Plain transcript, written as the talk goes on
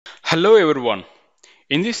Hello everyone.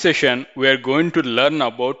 In this session, we are going to learn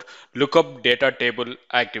about lookup data table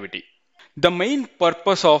activity. The main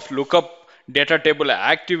purpose of lookup data table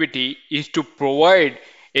activity is to provide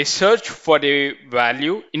a search for a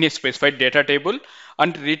value in a specified data table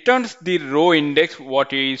and returns the row index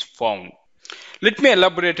what is found. Let me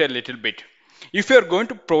elaborate a little bit. If you are going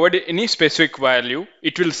to provide any specific value,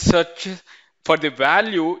 it will search for the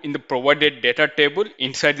value in the provided data table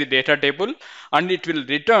inside the data table, and it will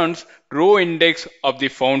returns row index of the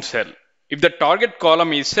found cell. If the target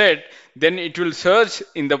column is set, then it will search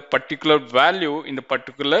in the particular value in the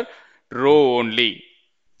particular row only.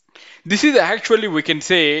 This is actually, we can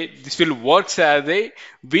say, this will works as a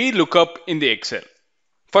VLOOKUP in the Excel.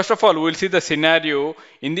 First of all, we'll see the scenario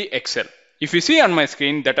in the Excel. If you see on my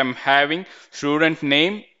screen that I'm having student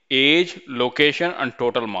name, age, location, and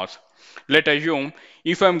total marks. Let's assume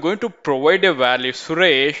if I'm going to provide a value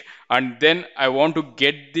Suresh and then I want to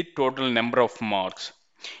get the total number of marks.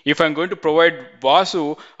 If I'm going to provide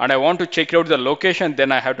Vasu and I want to check out the location,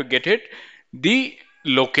 then I have to get it the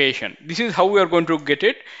location. This is how we are going to get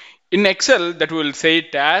it. In Excel, that will say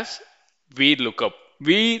it as VLOOKUP.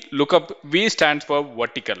 VLOOKUP, V stands for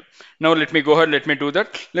vertical. Now let me go ahead, let me do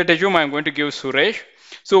that. Let's assume I'm going to give Suresh.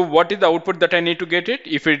 So what is the output that I need to get it?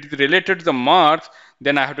 If it is related to the marks,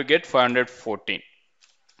 then I have to get 514.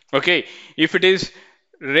 Okay, if it is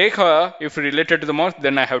Rekha, if related to the marks,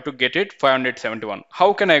 then I have to get it 571.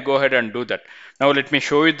 How can I go ahead and do that? Now let me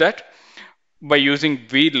show you that by using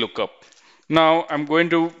VLOOKUP. Now I'm going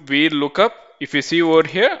to VLOOKUP. If you see over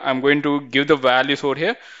here, I'm going to give the values over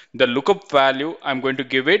here. The lookup value, I'm going to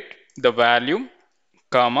give it the value,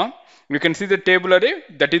 comma. You can see the table array.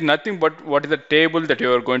 That is nothing but what is the table that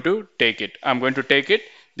you are going to take it. I'm going to take it,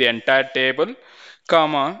 the entire table,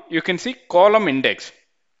 comma. You can see column index.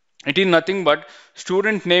 It is nothing but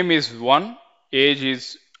student name is 1, age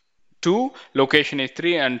is 2, location is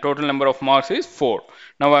 3, and total number of marks is 4.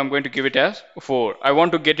 Now I'm going to give it as 4. I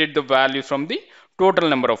want to get it the value from the total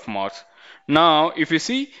number of marks. Now if you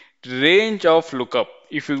see range of lookup,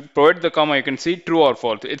 if you provide the comma, you can see true or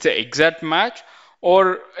false. It's an exact match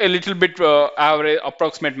or a little bit average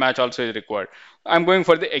approximate match also is required. I'm going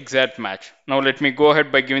for the exact match. Now let me go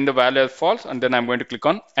ahead by giving the value as false, and then I'm going to click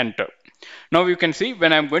on enter. Now you can see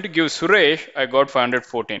when I'm going to give Suresh, I got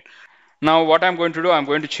 514. Now what I'm going to do, I'm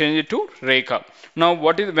going to change it to Rekha. Now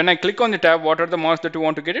when I click on the tab, what are the marks that you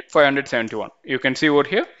want to get it? 571. You can see over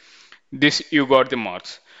here, this you got the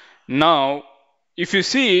marks. Now if you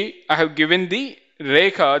see, I have given the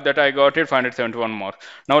Rekha that I got it 571 marks.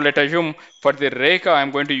 Now let's assume for the Rekha,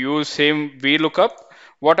 I'm going to use same VLOOKUP.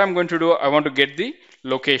 What I'm going to do, I want to get the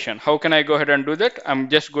location. How can I go ahead and do that? I'm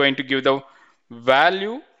just going to give the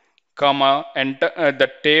value, comma, enter the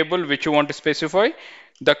table which you want to specify.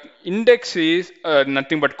 The index is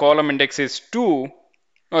nothing but column index is 2,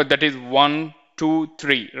 that is 1, 2,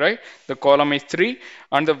 3, right? The column is 3,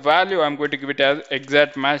 and the value I'm going to give it as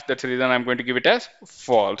exact match. That's the reason I'm going to give it as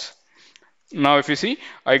false. Now if you see,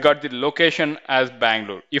 I got the location as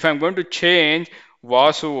Bangalore. If I'm going to change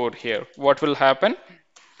Vasu over here, what will happen?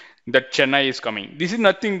 That Chennai is coming. This is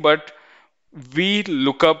nothing but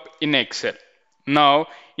VLOOKUP in Excel. Now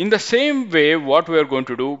in the same way, what we are going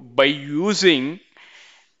to do by using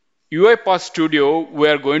UiPath Studio, we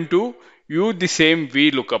are going to use the same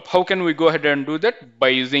VLOOKUP. How can we go ahead and do that? By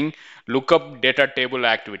using lookup data table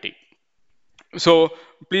activity. So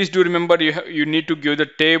please do remember you need to give the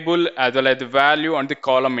table as well as the value and the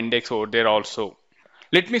column index over there also.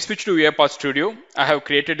 Let me switch to UiPath Studio. I have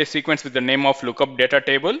created a sequence with the name of lookup data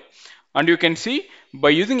table, and you can see by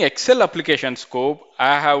using Excel application scope,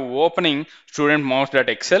 I have opening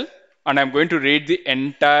student_mouse.excel, and I'm going to read the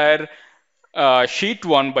entire sheet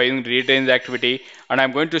 1 by using read range activity, and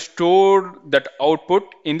I'm going to store that output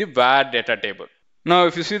in the var data table. Now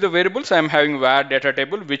if you see the variables, I'm having var data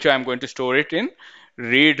table which I'm going to store it in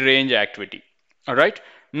read range activity. All right,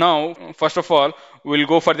 now first of all we'll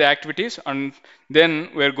go for the activities, and then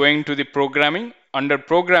we're going to the programming. Under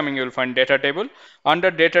programming you will find data table.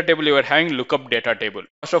 Under data table you are having lookup data table.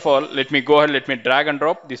 First of all, let me drag and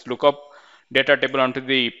drop this lookup data table onto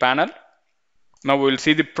the panel. Now we will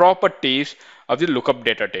see the properties of the lookup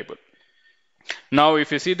data table. Now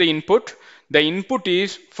if you see the input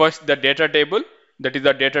is first the data table. That is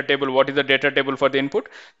the data table. What is the data table for the input?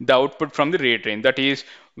 The output from the read range, that is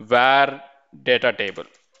var data table.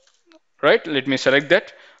 Right, let me select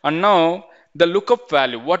that. And now the lookup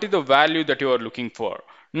value, what is the value that you are looking for?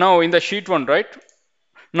 Now in the sheet 1, right?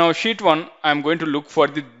 Now sheet 1, I'm going to look for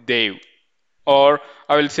the Dev, or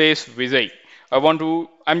I will say Vijay.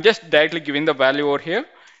 I'm just directly giving the value over here,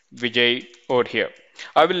 Vijay over here.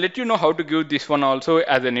 I will let you know how to give this one also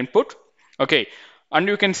as an input. Okay, and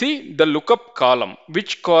you can see the lookup column,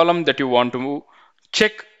 which column that you want to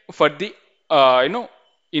check for the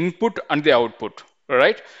input and the output.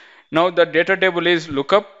 Right now, the data table is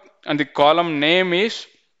lookup, and the column name is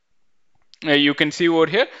you can see over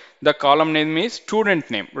here the column name is student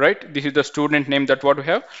name. Right, this is the student name that what we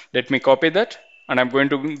have. Let me copy that, and I'm going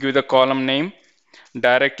to give the column name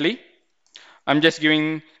directly. I'm just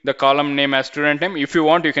giving the column name as student name. If you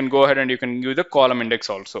want, you can go ahead and you can give the column index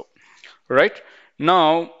also. Right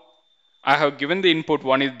now, I have given the input.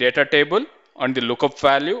 One is data table and the lookup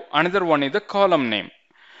value. Another one is the column name.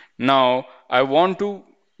 Now I want to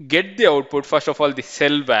get the output. First of all, the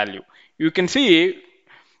cell value. You can see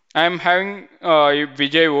I am having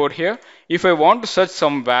Vijay over here. If I want to search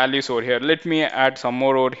some values over here, let me add some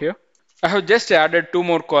more over here. I have just added two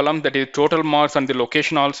more columns, that is total marks and the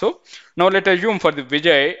location also. Now let's assume for the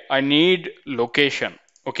Vijay, I need location.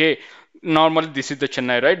 Okay, normally this is the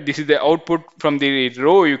Chennai, right? This is the output from the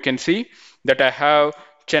row. You can see that I have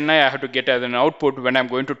Chennai, I have to get as an output when I'm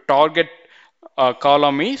going to target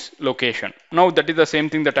column is location. Now that is the same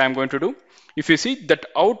thing that I'm going to do. If you see that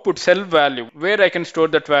output cell value, where I can store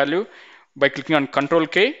that value by clicking on Control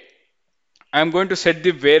K, I'm going to set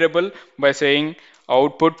the variable by saying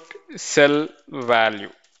output cell value.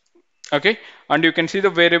 Okay, and you can see the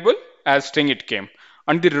variable as string it came.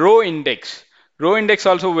 And the row index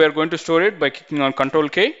also we are going to store it by clicking on Control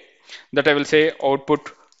K, that I will say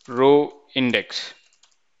output row index.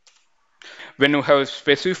 When you have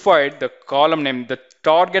specified the column name, the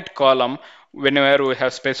target column, whenever we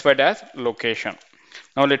have specified as location.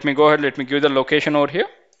 Now let me go ahead, let me give the location over here.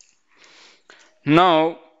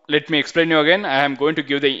 Now let me explain you again. I am going to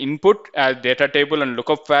give the input as data table and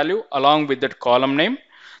lookup value along with that column name.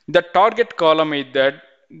 The target column is that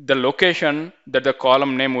the location that the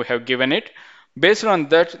column name we have given it. Based on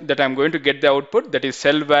that I'm going to get the output, that is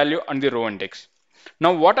cell value and the row index.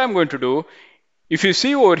 Now what I'm going to do, if you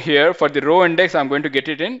see over here for the row index, I'm going to get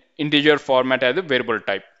it in integer format as a variable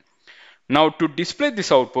type. Now to display these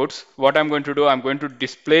outputs, what I'm going to do, I'm going to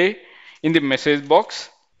display in the message box.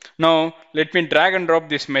 Now let me drag and drop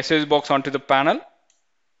this message box onto the panel.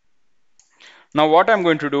 Now what I'm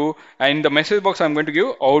going to do, in the message box I'm going to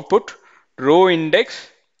give output row index.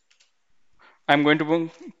 I'm going to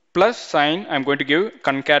plus sign, I'm going to give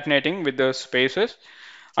concatenating with the spaces,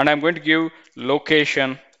 and I'm going to give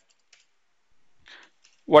location.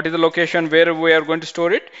 What is the location where we are going to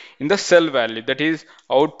store it? In the cell value, that is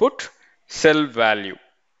output cell value.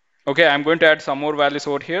 Okay, I'm going to add some more values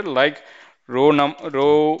over here like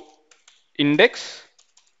row index,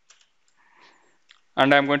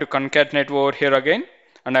 and I'm going to concatenate over here again,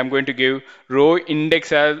 and I'm going to give row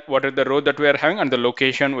index as what is the row that we are having and the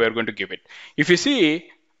location we are going to give it. If you see,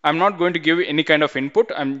 I'm not going to give any kind of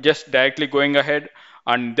input. I'm just directly going ahead,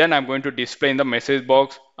 and then I'm going to display in the message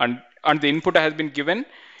box, and the input has been given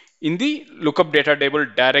in the lookup data table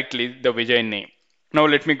directly, the Vijay name. Now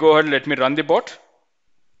let me go ahead, let me run the bot.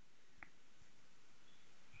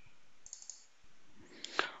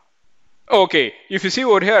 Okay, if you see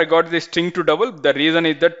over here, I got this string to double. The reason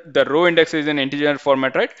is that the row index is an integer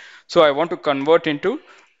format, right? So I want to convert into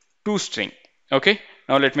toString. Okay,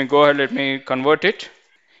 now let me go ahead, let me convert it.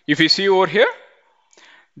 If you see over here,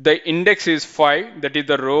 the index is 5, that is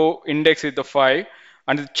the row index is the 5,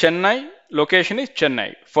 and the Chennai location is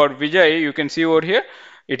Chennai. For Vijay, you can see over here,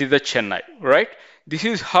 it is the Chennai, right? This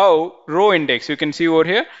is how row index, you can see over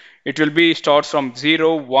here, it will be starts from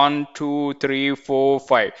 0, 1, 2, 3, 4,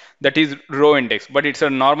 5. That is row index, but it's a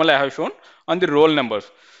normal I have shown on the roll numbers.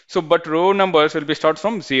 So, but row numbers will be start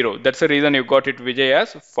from 0. That's the reason you got it Vijay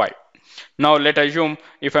as 5. Now let assume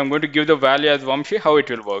if I'm going to give the value as Vamshi, how it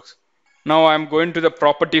will work. Now I'm going to the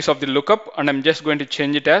properties of the lookup, and I'm just going to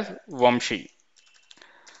change it as Vamshi.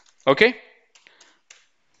 Okay.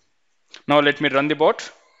 Now let me run the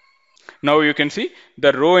bot. Now you can see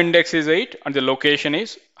the row index is 8 and the location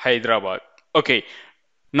is Hyderabad. Okay.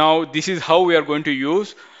 Now this is how we are going to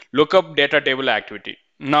use lookup data table activity.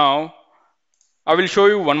 Now I will show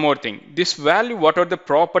you one more thing. This value, what are the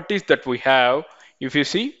properties that we have? If you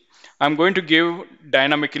see, I'm going to give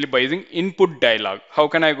dynamically by using input dialog. How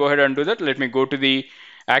can I go ahead and do that? Let me go to the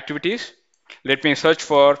activities. Let me search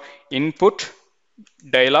for input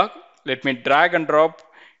dialog. Let me drag and drop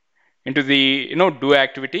into the do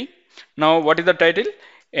activity. Now what is the title?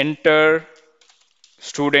 Enter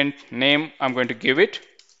student name. I'm going to give it.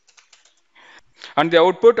 And the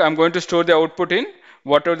output, I'm going to store the output in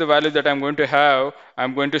whatever the value that I'm going to have.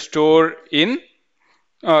 I'm going to store in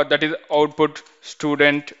that is output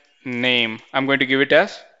student name. I'm going to give it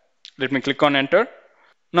as, let me click on enter.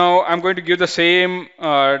 Now I'm going to give the same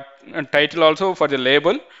title also for the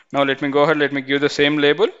label. Now let me go ahead, let me give the same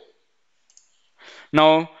label.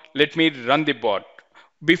 Now let me run the bot.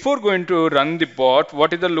 Before going to run the bot,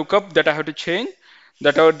 what is the lookup that I have to change?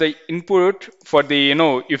 That are the input for the,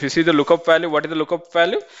 if you see the lookup value, what is the lookup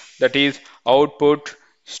value? That is output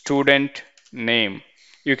student name.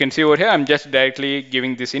 You can see over here, I'm just directly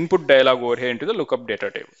giving this input dialog over here into the lookup data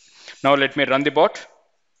table. Now let me run the bot.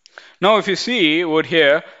 Now if you see over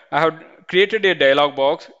here, I have created a dialog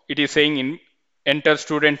box. It is saying enter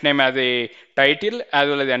student name as a title as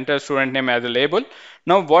well as enter student name as a label.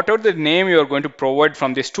 Now whatever the name you are going to provide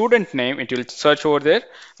from the student name, it will search over there.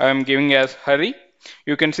 I am giving as Hari.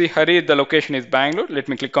 You can see Hari, the location is Bangalore. Let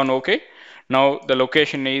me click on OK. Now the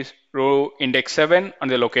location is row index 7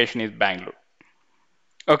 and the location is Bangalore.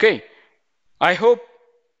 Okay. I hope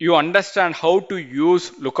you understand how to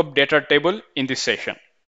use lookup data table in this session.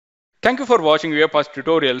 Thank you for watching UiPath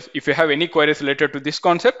tutorials. If you have any queries related to this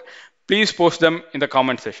concept, please post them in the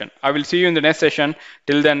comment section. I will see you in the next session.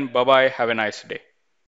 Till then, bye-bye. Have a nice day.